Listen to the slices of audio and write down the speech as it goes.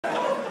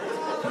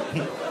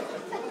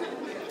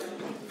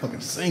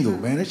Fucking single,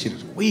 man. That shit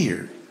is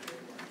weird.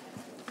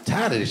 I'm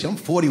tired of this shit. I'm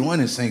 41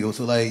 and single,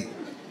 so like,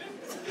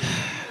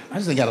 I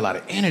just ain't got a lot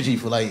of energy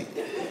for like,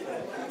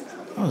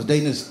 I was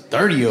dating this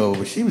 30-year-old,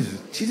 but she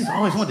just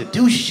always wanted to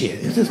do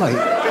shit. It's just like,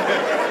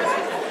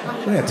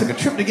 yeah, took a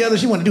trip together,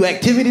 she wanted to do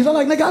activities. I'm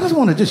like, nigga, I just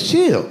want to just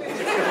chill.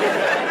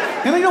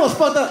 And you know what's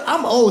fucked up?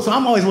 I'm old, so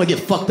I'm always want to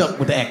get fucked up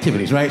with the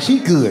activities, right? She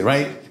good,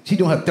 right? She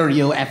doing her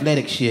 30-year-old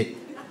athletic shit.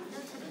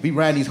 Be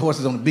riding these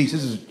horses on the beach.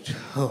 This is,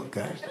 oh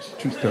gosh, this is a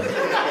true story.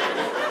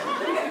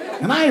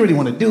 And I didn't really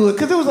want to do it,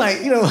 because it was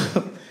like, you know,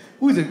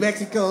 we was in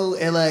Mexico,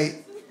 and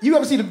like, you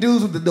ever see the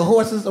dudes with the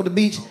horses on the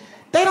beach?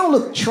 They don't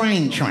look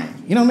trained.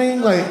 You know what I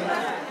mean?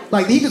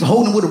 Like he just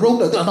holding them with a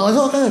rope. Oh,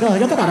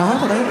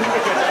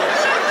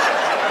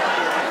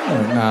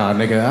 nah,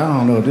 nigga, I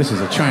don't know if this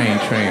is a train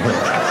horse.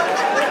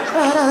 I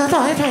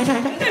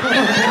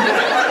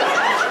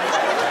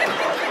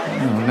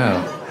don't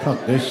know.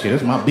 Fuck this shit.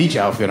 This is my beach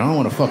outfit. I don't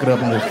want to fuck it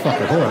up on this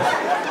fucking horse.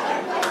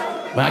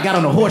 But I got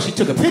on the horse, she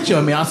took a picture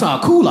of me. I saw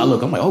how cool I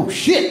look. I'm like, oh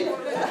shit.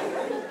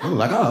 I was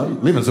like, oh,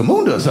 live in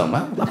Zamunda or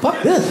something. I'm like,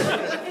 fuck this.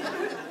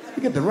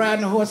 We get to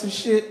riding the horse and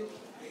shit.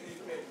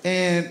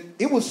 And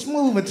it was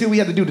smooth until we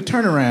had to do the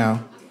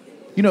turnaround.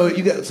 You know,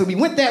 so we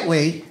went that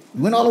way.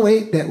 We went all the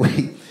way that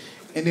way.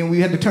 And then we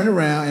had to turn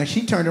around, and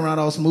she turned around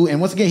all smooth.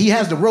 And once again, he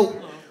has the rope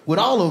with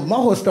all of them. My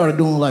horse started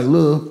doing like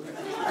little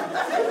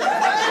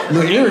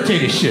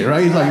irritated shit,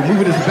 right? He's like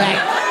moving his back.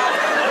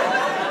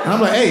 And I'm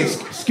like, hey,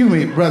 excuse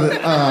me, brother.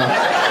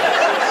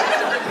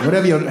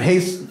 Whatever your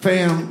haste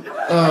fam,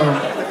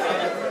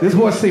 this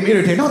horse seemed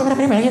irritated. No, it's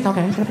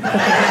okay.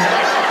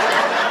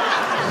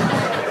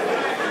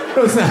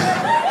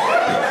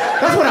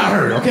 That's what I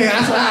heard, okay?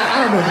 That's what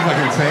I don't know what the fuck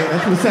I'm saying.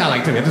 That's what it sounded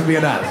like to me, just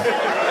being honest.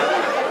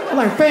 I'm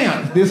like,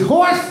 fam, this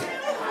horse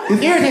is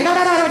irritating. No.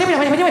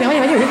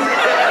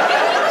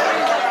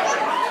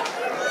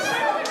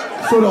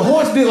 So the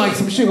horse did like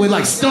some shit where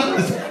like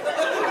stumped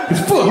his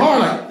foot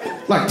hard,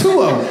 like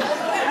two of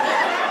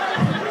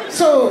them.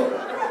 So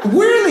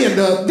weirdly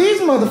enough,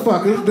 these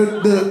motherfuckers,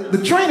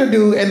 the trainer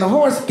dude and the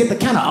horse get to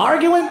kind of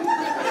arguing.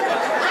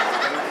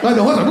 Like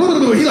the horse,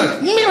 he's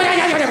like,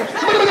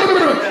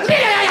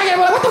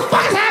 what the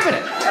fuck is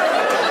happening?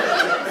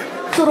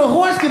 So the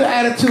horse get an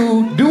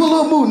attitude, do a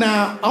little move.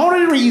 Now,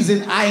 only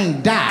reason I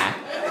ain't die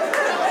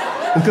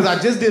is because I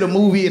just did a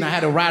movie and I had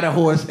to ride a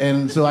horse,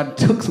 and so I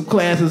took some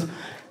classes.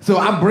 So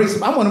I'm one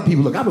of them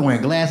people, look, I've been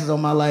wearing glasses all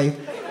my life.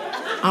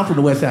 I'm from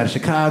the west side of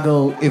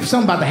Chicago. If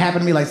something about to happen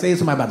to me, like say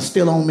somebody about to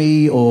steal on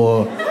me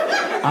or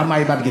I might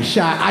about to get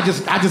shot, I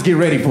just get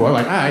ready for it.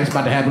 Like, all right, it's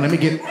about to happen. Let me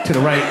get to the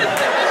right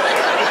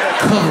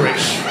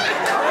coverage.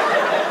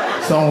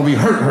 So I won't be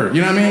hurt,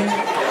 you know what I mean?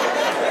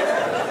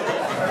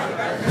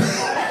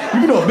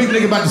 You know a big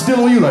nigga about to steal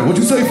on you, like, what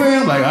you say,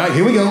 fam? Like, all right,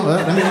 here we go.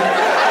 Let me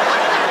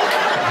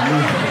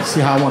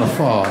see how I want to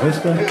fall. This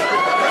guy.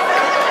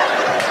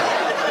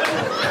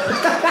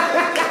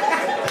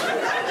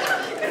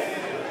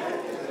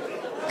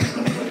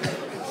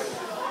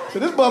 So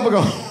this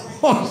motherfucker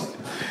horse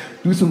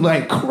do some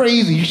like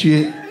crazy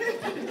shit.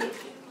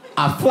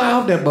 I fly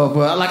off that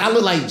motherfucker. Like I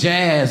look like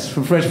Jazz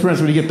from Fresh Prince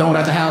when he get thrown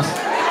out the house.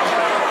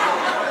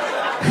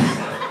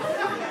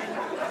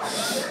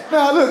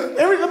 Now look,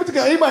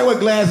 anybody with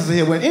glasses in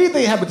here, when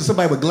anything happens to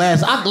somebody with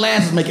glasses, our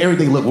glasses make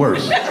everything look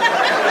worse.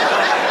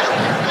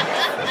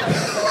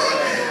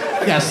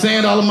 I got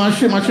sand all in my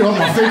shit on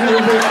my face a little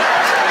bit.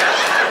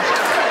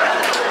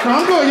 No,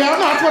 I'm good, y'all.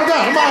 No, I swear to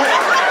God, I'm all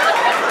right.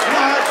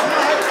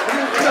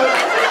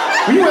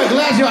 When you wear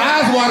glasses, your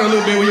eyes water a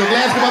little bit. When your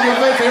glasses come off your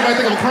face, everybody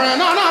think I'm crying.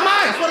 No, I'm all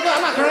right. I swear to God,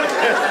 I'm not crying.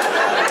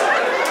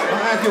 My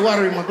eyes get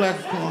watery, my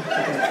glasses come on.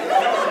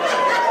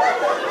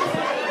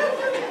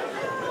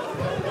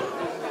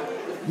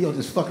 Yo,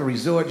 this fucking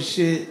resort and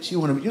shit. She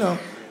wanna, you know,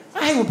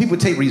 I hate when people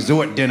take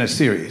resort dinner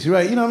serious,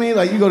 right? You know what I mean?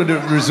 Like you go to the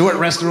resort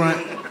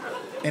restaurant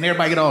and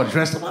everybody get all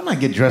dressed up. I might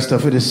get dressed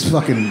up for this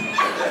fucking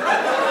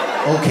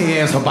okay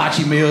ass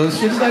hibachi meals.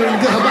 Shit's not even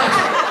good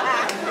hibachi.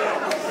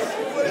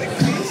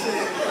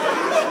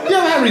 You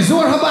ever had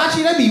resort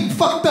hibachi? That'd be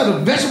fucked up. The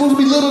vegetables would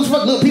be little as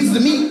fuck, little pieces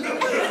of meat.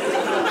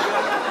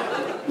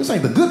 This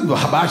ain't the good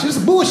hibachi. This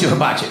is bullshit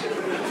hibachi.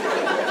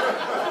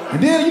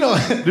 And then, you know,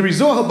 the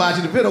resort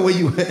hibachi, depending on where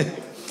you at.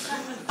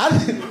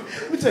 Let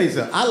me tell you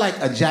something. I like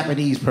a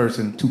Japanese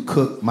person to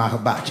cook my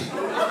hibachi.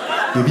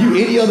 If you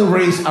any other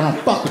race, I don't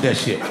fuck with that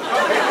shit.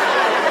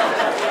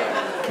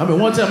 I mean,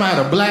 one time I had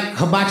a black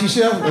hibachi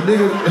chef, a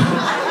nigga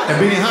at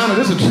Benihana.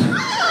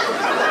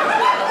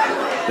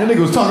 That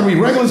nigga was talking to me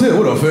regular as hell.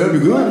 What up, fam? You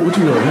good? What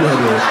you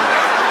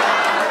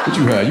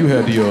had? You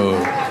had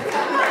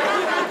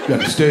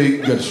the steak,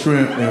 you got the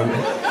shrimp. Man,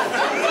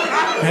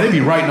 they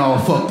be writing all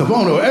fucked up. I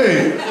don't know.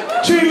 Hey,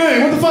 Chi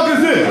Ling, what the fuck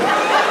is this?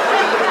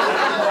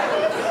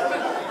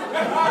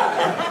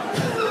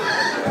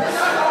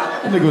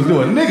 That nigga was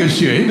doing nigga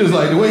shit. He just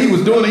like, the way he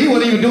was doing it, he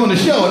wasn't even doing the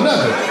show or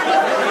nothing.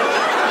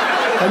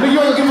 Like, nigga, you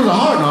wanna give us a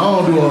heart? No, I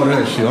don't do all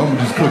that shit. I'm gonna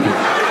just cook it.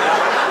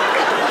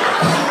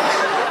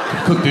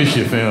 Cook this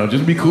shit, fam.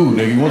 Just be cool,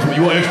 nigga. You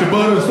want extra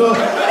butter and stuff?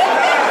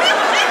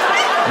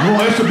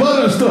 More extra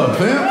butter and stuff,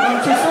 fam.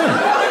 I'm just saying.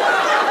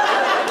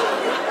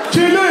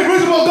 Chill, bring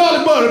some more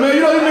garlic butter, man.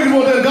 You know these niggas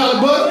want that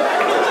garlic butter.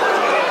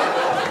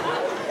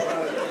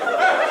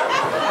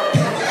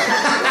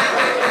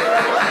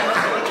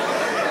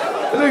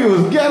 That nigga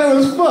was ghetto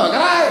as fuck.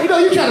 You know,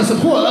 you trying to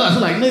support us.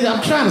 I'm like, nigga,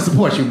 I'm trying to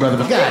support you, brother,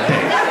 but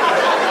goddamn.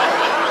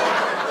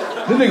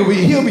 This nigga,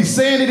 he'll be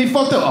saying that he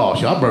fucked up. Oh,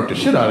 shit, I burnt the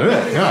shit out of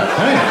that. God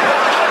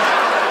damn.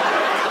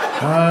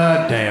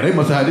 God damn, they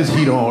must have had this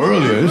heat on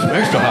earlier. This is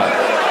extra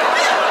hot.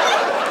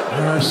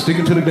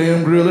 Sticking to the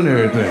damn grill and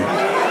everything.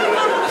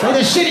 Say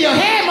that shit in your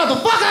head,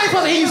 motherfucker. I ain't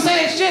supposed to hear you say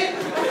that shit.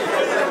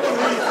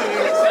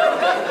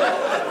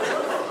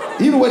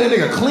 Even the way that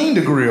nigga cleaned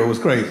the grill was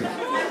crazy.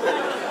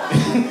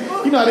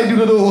 You know how they do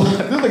the little, this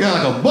nigga got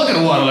like a bucket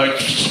of water, like,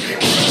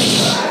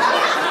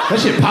 that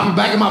shit popping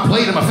back in my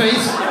plate in my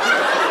face.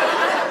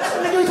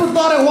 Nigga, you put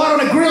all that water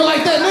on the grill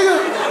like that, nigga?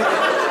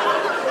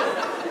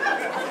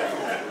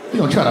 You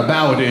gonna try to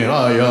bow it in,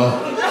 all right,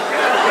 y'all.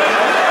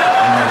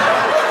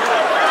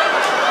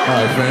 All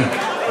right, friend.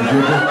 You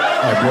good, bro? All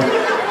right, bro.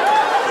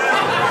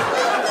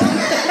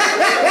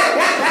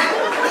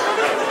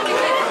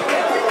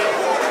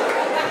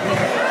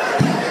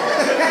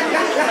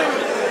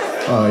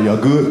 All right,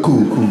 y'all good?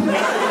 Cool.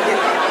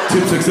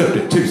 Tips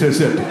accepted.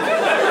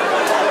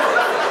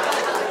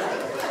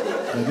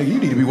 Nigga, you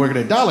need to be working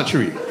at Dollar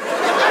Tree.